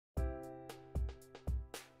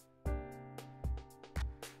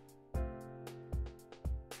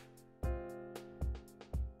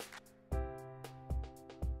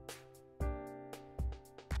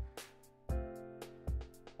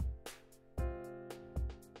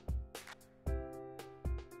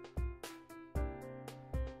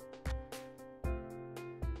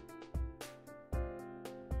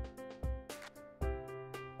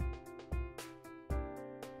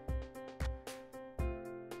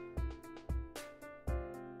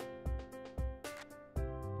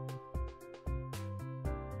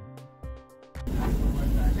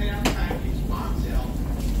on sale.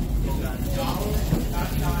 Look at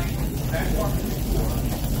 $1.99, back warm in the store,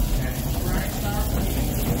 and right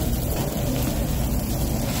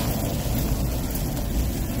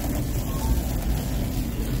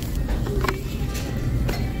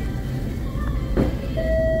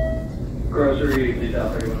Grocery, please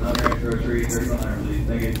out 3100. Grocery, 3100, please.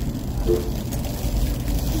 Thank you.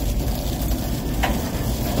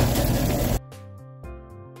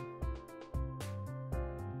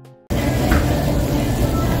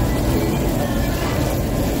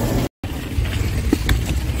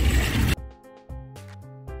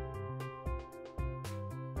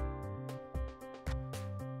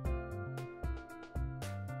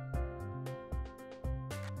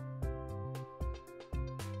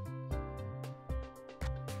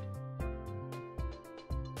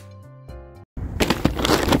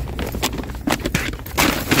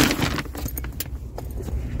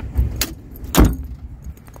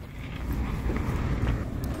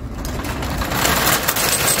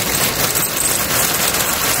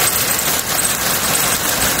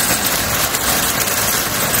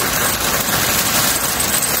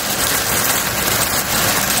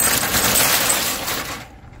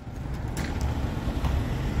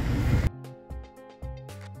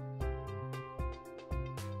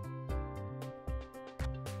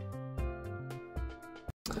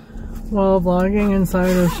 Well, vlogging inside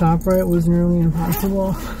of ShopRite was nearly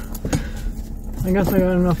impossible. I guess I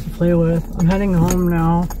got enough to play with. I'm heading home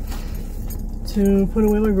now to put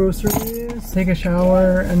away my groceries, take a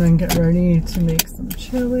shower, and then get ready to make some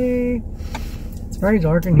chili. It's very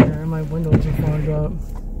dark in here and my windows are fogged up.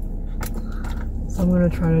 So I'm going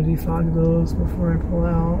to try to defog those before I pull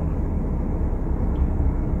out.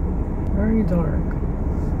 Very dark.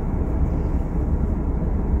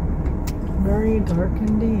 Very dark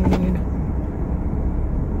indeed.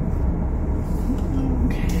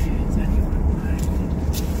 Okay, is anyone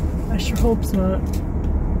behind? I sure hope not.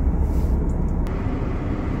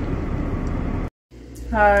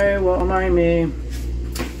 Hi, well, mind me.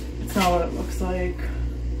 It's not what it looks like.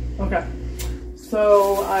 Okay,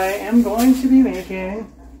 so I am going to be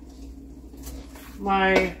making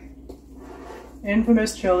my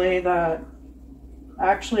infamous chili that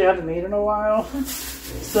actually I haven't made in a while.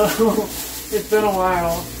 So it's been a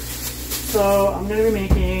while. So I'm going to be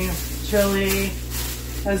making chili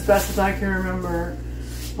as best as I can remember.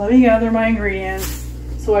 Let me gather my ingredients.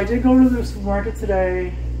 So I did go to the supermarket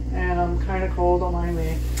today and I'm kind of cold, don't mind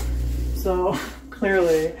me. So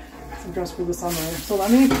clearly I'm dressed for the summer. So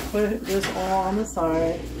let me put this all on the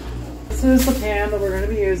side. This is the pan that we're going to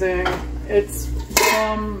be using. It's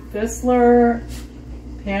from Fissler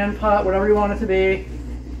pan pot, whatever you want it to be.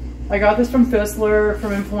 I got this from Fissler,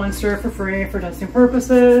 from Influencer, for free for testing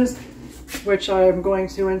purposes, which I'm going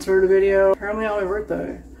to insert a video apparently on my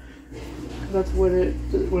birthday. That's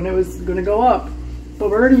when it was going to go up. But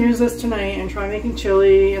we're going to use this tonight and try making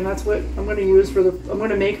chili, and that's what I'm going to use I'm going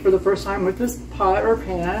to make for the first time with this pot or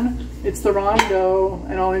pan. It's the Rondeau,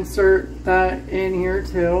 and I'll insert that in here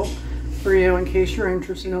too for you in case you're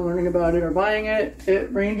interested in learning about it or buying it. It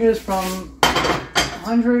ranges from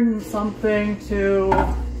 100 and something to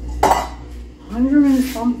 $100 and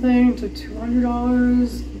something to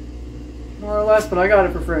 $200 more or less, but I got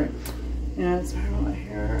it for free. And sorry about my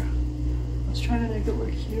hair. I was trying to make it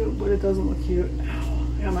look cute, but it doesn't look cute. Ow,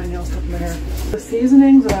 I got my nails stuck in my hair. The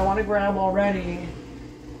seasonings that I want to grab already.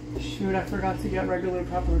 Shoot, I forgot to get regular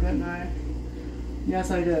pepper, didn't I? Yes,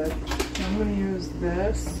 I did. So I'm going to use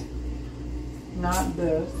this, not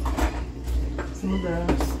this. Some of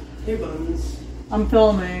this. Hey, buns. I'm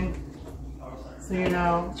filming. So you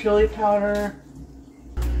know, chili powder,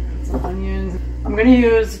 some onions. I'm going to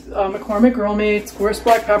use McCormick Grill Mates, coarse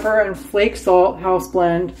black pepper, and flake salt house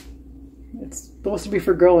blend. It's supposed to be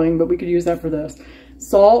for grilling, but we could use that for this.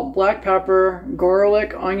 Salt, black pepper,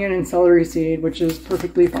 garlic, onion, and celery seed, which is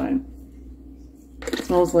perfectly fine. It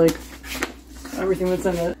smells like everything that's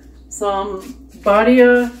in it. Some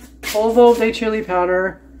Badia Polvo de chili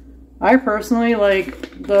powder. I personally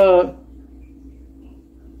like the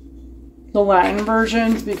Latin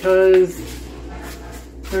versions because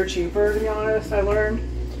they're cheaper, to be honest, I learned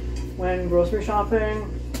when grocery shopping,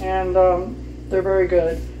 and they're very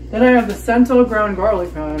good. Then I have the Cento ground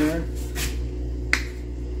garlic powder.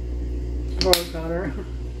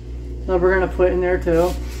 That we're gonna put in there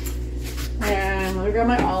too. And let me grab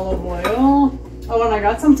my olive oil. Oh, and I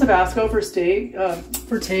got some Tabasco for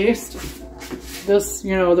taste. This,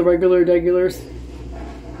 you know, the regular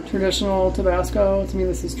traditional Tabasco. To me,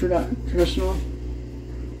 this is traditional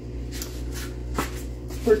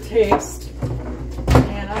for taste.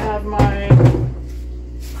 And I have my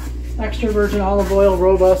extra virgin olive oil,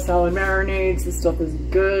 robust salad marinades. This stuff is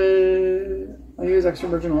good. I use extra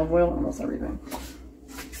virgin olive oil on almost everything.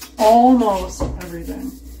 Almost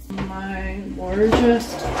everything. My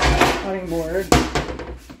largest cutting board.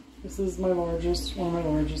 This is my largest, one of my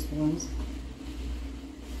largest ones.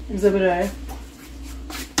 Exhibit A.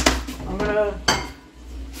 I'm gonna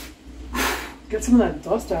get some of that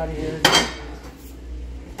dust out of here.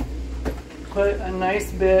 Put a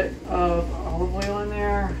nice bit of olive oil in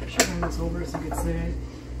there. I should bring this over so you can see.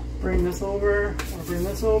 Bring this over, or bring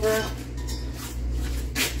this over.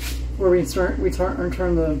 Where we turn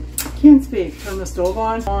the, can't speak, turn the stove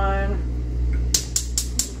on.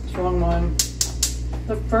 Strong one.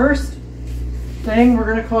 The first thing we're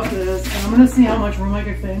gonna cook is, and I'm gonna see how much room I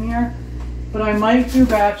can fit in here, but I might do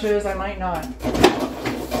batches, I might not.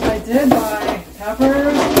 I did buy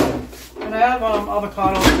peppers, and I have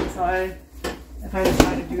avocados inside. If I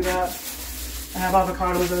decide to do that, I have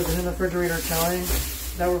avocados that have been in the refrigerator chilling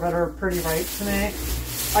that are pretty ripe to me.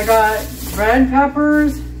 I got red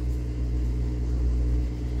peppers.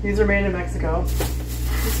 These are made in Mexico.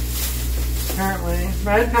 Apparently.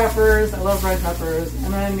 Red peppers. I love red peppers.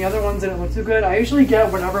 And then the other ones didn't look too good. I usually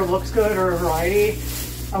get whatever looks good or a variety.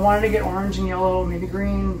 I wanted to get orange and yellow, maybe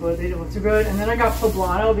green, but they didn't look too good. And then I got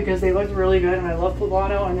poblano because they looked really good, and I love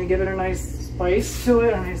poblano, and they give it a nice spice to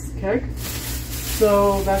it, a nice kick.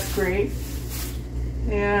 So that's great.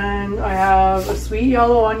 And I have a sweet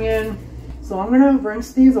yellow onion. So I'm gonna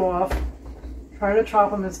rinse these off, try to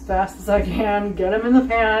chop them as fast as I can, get them in the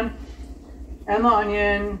pan, and the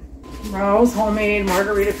onion. Rouse homemade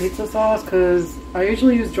margarita pizza sauce, because I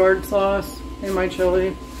usually use jarred sauce in my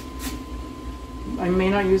chili. I may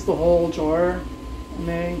not use the whole jar. I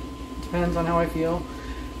may, depends on how I feel.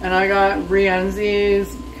 And I got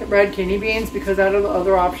Rienzi's red kidney beans, because out of the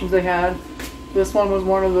other options they had, this one was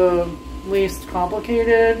one of the least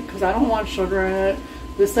complicated, because I don't want sugar in it.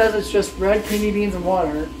 This says it's just red kidney beans and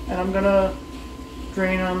water, and I'm gonna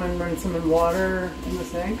drain them and rinse them in water in the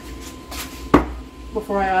sink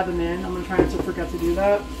before I add them in. I'm gonna try not to forget to do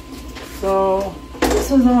that. So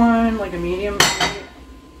this is on like a medium heat,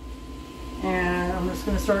 and I'm just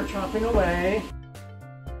gonna start chopping away.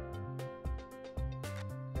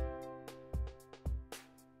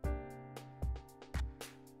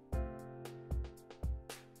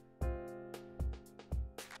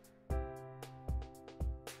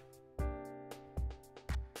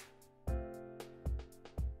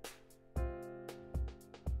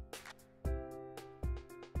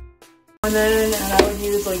 And I would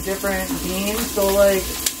use like different beans. So like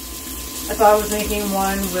if I was making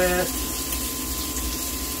one with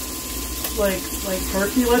like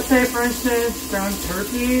turkey, let's say for instance, ground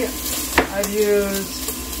turkey, I'd use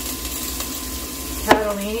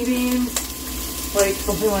catalini beans, like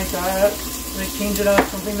something like that. Like change it up,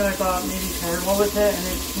 something that I thought maybe paired well with it, and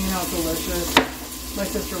it came out delicious. My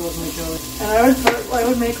sister loves my chili. And I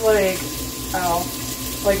would make like,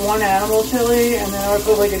 like one animal chili, and then I would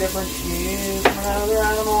put like a different cheese from another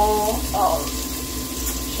animal. Oh,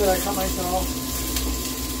 should I cut myself?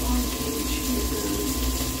 Okay, cheeses.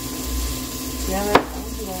 Damn it, I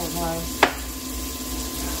don't do all the time.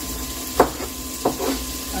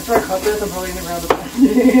 After I cut this, I'm probably gonna grab a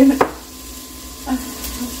Band-Aid.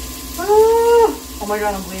 Oh my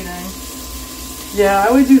god, I'm bleeding. Yeah,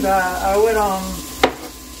 I would do that. I would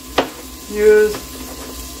use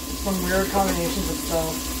some weird combinations of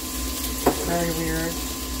stuff. Very weird.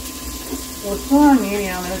 Well, it's still on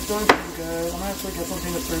medium and it's doing pretty good. I'm gonna have to get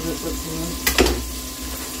something to serve this with soon.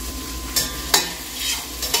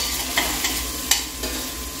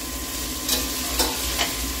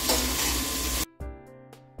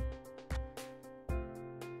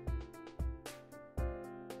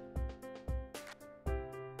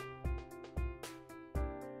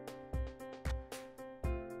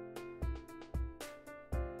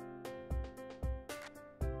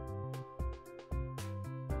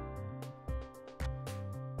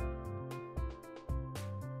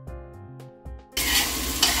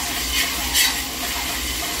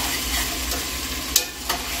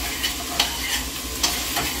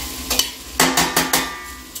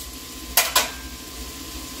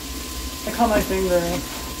 I cut my finger.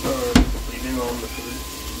 Bleeding on the food.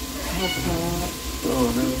 Oh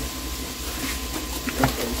no.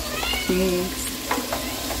 Thanks.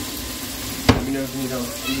 Let me know if you need help.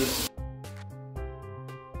 Do this.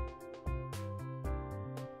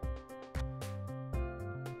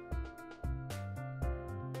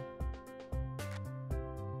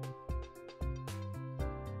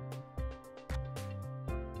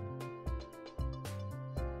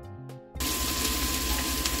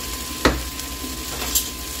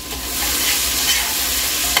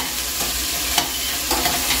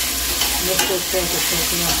 this sink is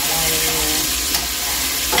taking up water.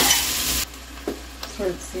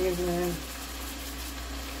 Start seasoning.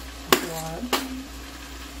 That's a lot.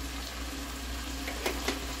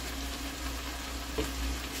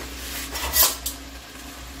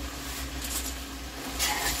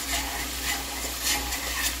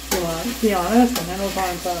 To be honest, the handle's not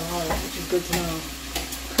inside hot, which is good to know.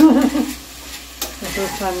 The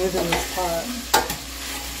first time using this pot.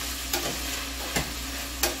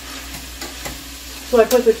 So I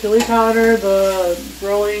put the chili powder, the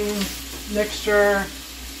grilling mixture,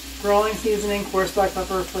 grilling seasoning, coarse black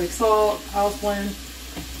pepper, flake salt, house blend,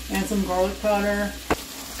 and some garlic powder.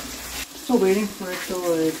 Still waiting for it to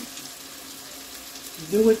like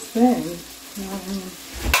do its thing.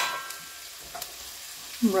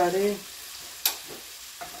 I'm ready.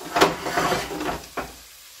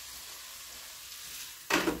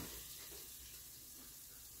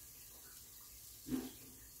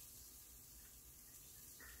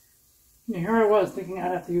 And here I was thinking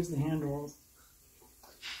I'd have to use the handles.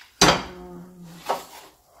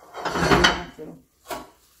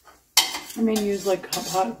 I may use like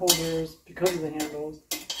pot holders because of the handles,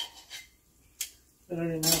 but I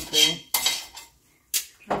didn't have to.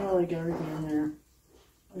 Trying to like get everything in there.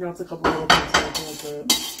 I got a couple little bits left,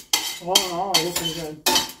 but all in all, I guess I'm good.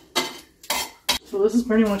 So this is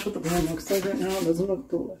pretty much what the pan looks like right now. It doesn't look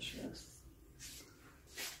delicious.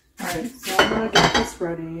 Alright, so I'm going to get this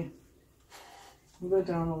ready. Move it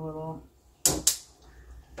down a little.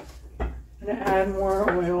 I'm going to add more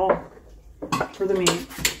oil for the meat.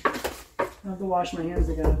 I have to wash my hands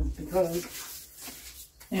again because.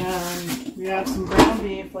 And we have some ground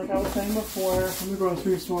beef, like I was saying before, from the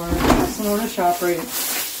grocery store. Sonoma ShopRite.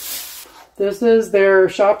 This is their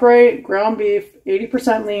ShopRite ground beef,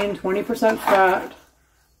 80% lean, 20% fat.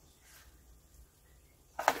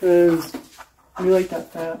 Because we like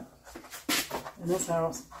that fat in this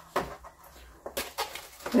house.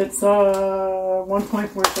 It's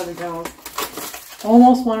 1.47 pounds,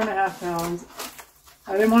 almost 1.5 pounds.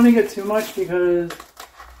 I didn't want to get too much because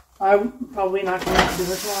I'm probably not going to do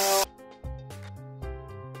this while.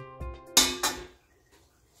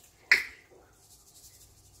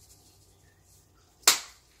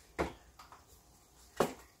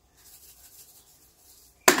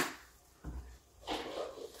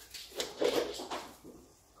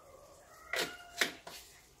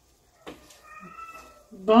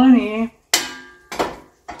 Bunny,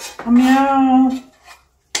 meow,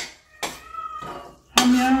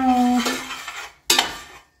 meow.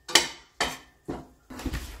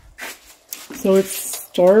 So it's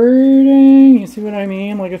starting, you see what I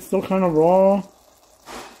mean? Like it's still kind of raw.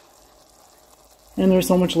 And there's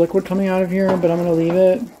so much liquid coming out of here, but I'm going to leave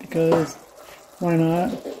it because why not?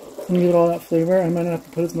 I'm going to give it all that flavor. I might not have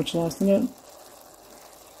to put as much sauce in it.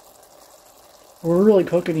 We're really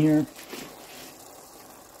cooking here.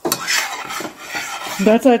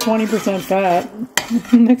 That's at 20% fat,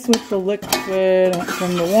 mixed with the liquid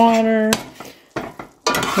from the water,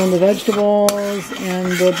 from the vegetables,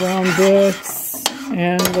 and the brown bits,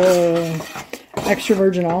 and the extra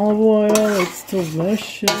virgin olive oil. It's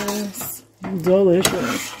delicious.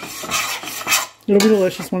 Delicious. It'll be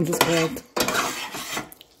delicious once it's cooked.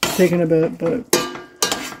 It's taking a bit, but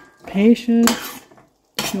patience.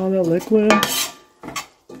 See all that liquid?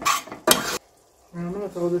 I'm going to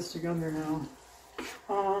throw this together now.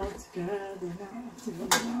 All together now.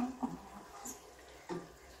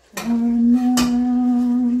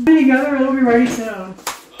 Together, it'll be ready soon.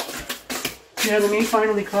 Yeah, the meat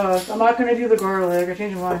finally cooked. I'm not going to do the garlic. I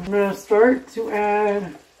changed my mind. I'm going to start to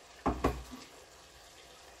add.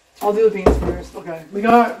 I'll do the beans first. Okay. We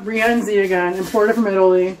got Rienzi again, imported from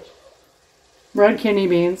Italy. Red kidney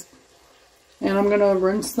beans. And I'm going to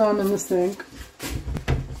rinse them in the sink.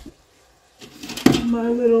 My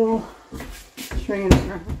little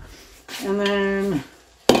strainer, and then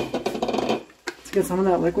to get some of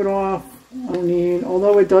that liquid off, I don't need.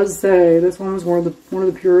 Although it does say this one was one of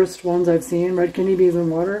the purest ones I've seen. Red kidney beans and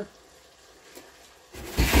water.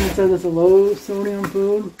 And it says it's a low sodium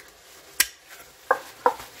food.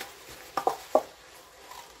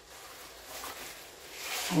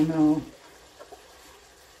 Oh no!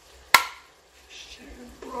 Shit,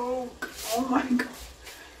 it broke! Oh my god!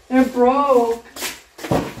 It broke!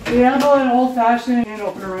 We have an old-fashioned hand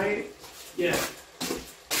opener, right? Yeah.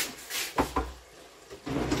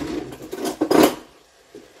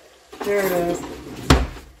 There it is.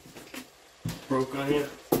 Broke on you?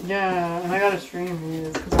 Yeah, and I gotta strain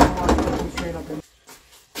these because I don't want to put them straight up in.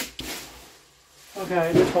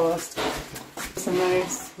 Okay, they're tossed. Some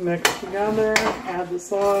nice mix together. Add the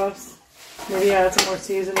sauce. Maybe add some more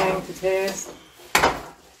seasoning to taste.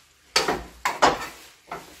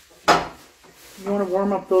 you want to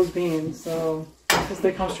warm up those beans, so because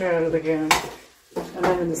they come straight out of the can, and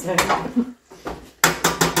then in the sink.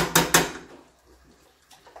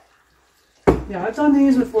 Yeah, I've done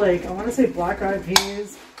these with like, I want to say black eyed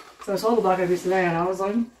peas. So I saw the black eyed peas today and I was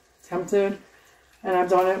like tempted. And I've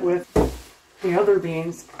done it with the other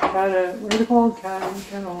beans. Cana, what are they called?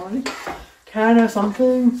 Cana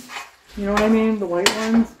something. You know what I mean? The white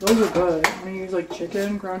ones. Those are good. I'm going to use like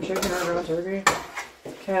chicken, ground chicken or ground turkey.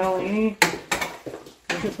 Cannellini. I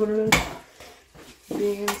think that's what it is.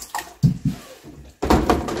 Beans.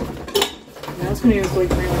 Yeah, I was going to use like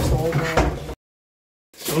cream salt.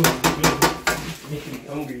 Making me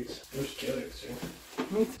hungry. Those jellies, too.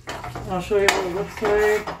 I'll show you what it looks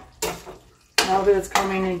like now that it's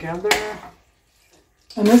coming together.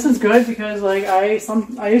 And this is good because like I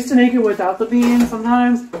used to make it without the beans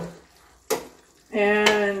sometimes,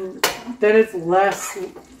 and then it's less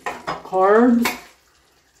carbs.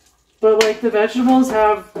 But like the vegetables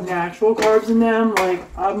have natural carbs in them. Like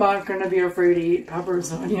I'm not gonna be afraid to eat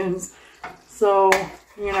peppers and onions. So,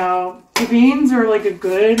 you know, the beans are like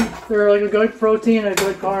they're like a good protein, a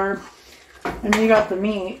good carb. And then you got the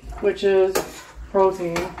meat, which is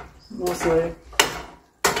protein, mostly.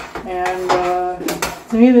 And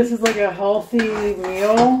to me, this is like a healthy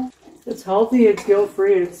meal. It's healthy, it's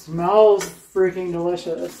guilt-free, it smells freaking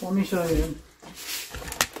delicious. Let me show you.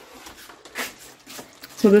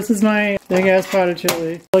 So this is my big-ass pot of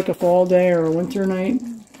chili. Like a fall day or a winter night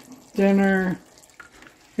dinner.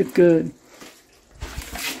 It's good.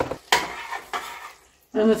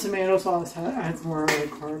 And the tomato sauce adds more like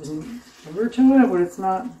carbs and sugar to it, but it's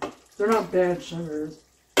not, they're not bad sugars,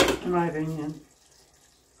 in my opinion.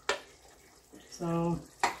 So,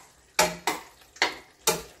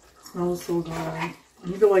 it smells so good. I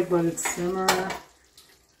need to like let it simmer,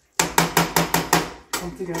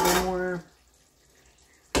 come together more.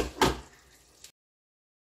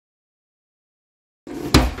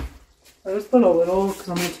 I just put a little because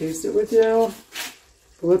I'm going to taste it with you.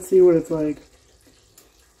 But let's see what it's like.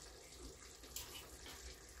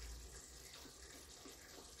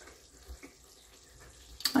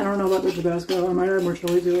 I don't know about the Tabasco. I might add more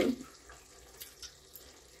chili to it.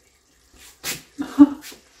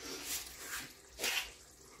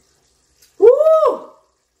 Woo!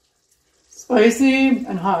 Spicy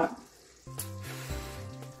and hot.